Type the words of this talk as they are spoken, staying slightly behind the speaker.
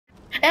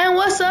And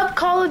what's up,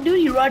 Call of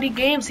Duty? Roddy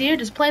Games here,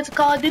 just playing some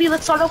Call of Duty.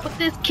 Let's start off with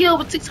this kill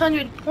with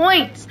 600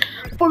 points.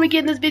 Before we get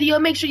in this video,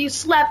 make sure you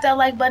slap that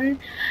like button.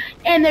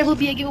 And there will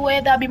be a giveaway.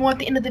 That'll be more at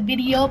the end of the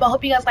video. But I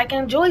hope you guys like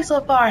and enjoy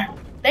so far.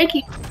 Thank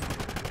you.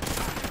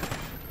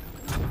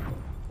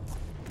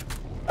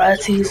 Alright,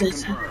 let's see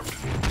this.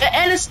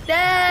 And a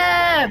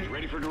stab!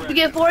 We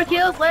get 4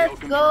 kills. Let's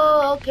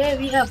go. Okay,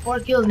 we have 4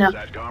 kills now.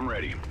 SATCOM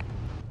ready.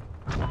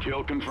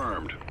 Kill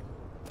confirmed.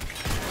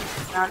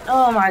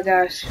 Oh my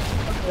gosh.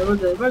 Okay, we're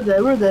good. We're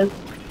good. We're good.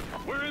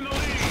 We're in the lead.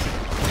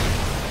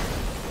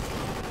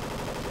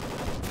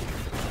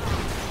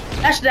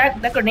 Actually,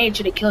 that grenade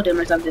should have killed him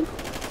or something.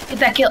 Get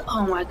that kill.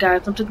 Oh my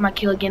god, I took my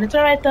kill again. It's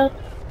alright though.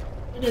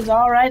 It is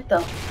alright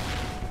though.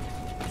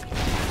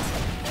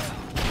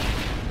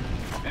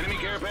 Enemy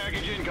care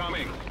package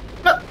incoming.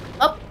 Oh,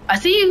 oh, I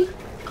see you.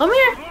 Come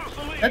here.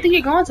 I think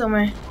you're going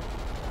somewhere.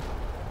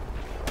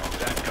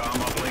 SATCOM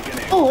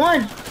uplinking in. Oh,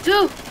 1,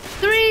 2,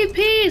 3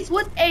 piece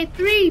with a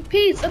 3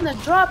 piece in the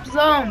drop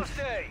zone.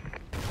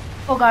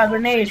 Oh god,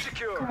 grenade.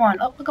 Come on.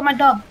 Oh, look at my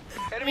dog.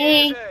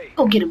 Hey,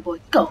 go get him, boy.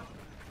 Go.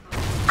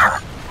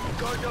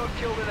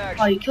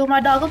 Oh, you killed my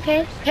dog.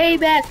 Okay.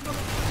 Payback.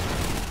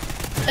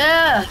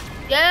 Yeah.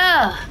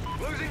 Yeah.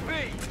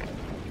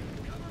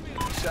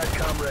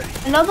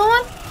 Another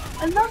one?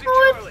 Another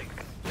one?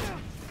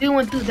 We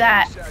went through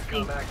that.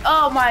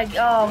 Oh my.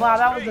 Oh wow,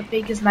 that was the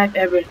fakest knife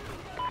ever.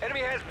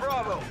 Enemy has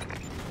Bravo.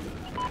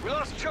 We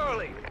lost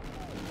Charlie.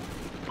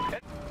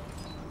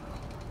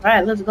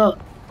 Alright, let's go.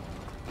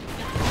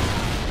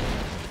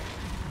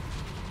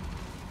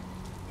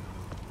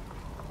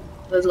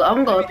 Let's go.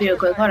 I'm gonna go up here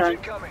quick. Hold on.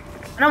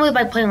 I don't really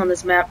like playing on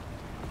this map.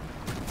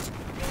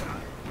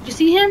 Did you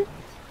see him?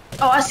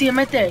 Oh, I see him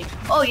right there.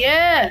 Oh,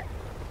 yeah.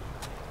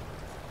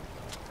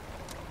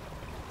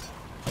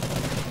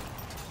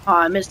 Oh,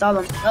 I missed all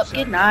of them. Oh,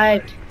 get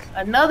knifed.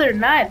 Another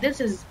knife. This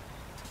is...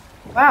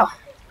 Wow.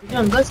 We're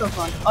doing good so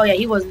far. Oh, yeah,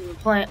 he wasn't even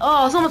playing.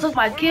 Oh, someone took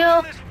my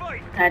kill.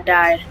 I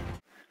died.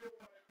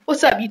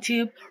 What's up,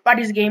 YouTube?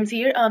 Roddy's Games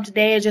here.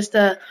 Today is just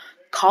a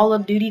Call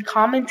of Duty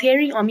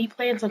commentary on me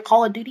playing some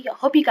Call of Duty. I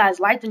hope you guys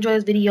liked and enjoyed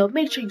this video.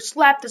 Make sure you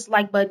slap this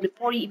like button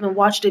before you even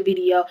watch the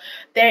video.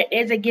 There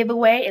is a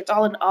giveaway. It's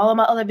all in all of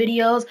my other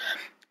videos.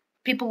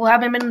 People who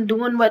haven't been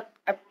doing what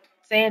I'm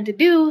saying to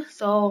do,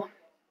 so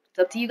it's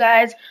up to you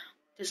guys.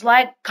 Just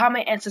like,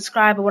 comment, and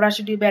subscribe on what I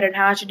should do better and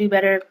how I should do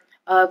better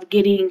of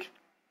getting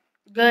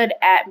good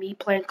at me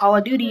playing Call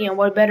of Duty and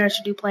what better I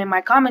should do playing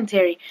my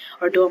commentary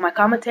or doing my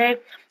commentary.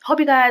 Hope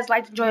you guys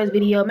liked and enjoyed this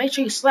video. Make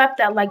sure you slap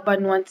that like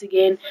button once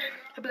again.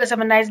 Hope you guys have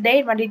a nice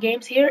day. Roddy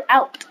Games here,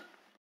 out.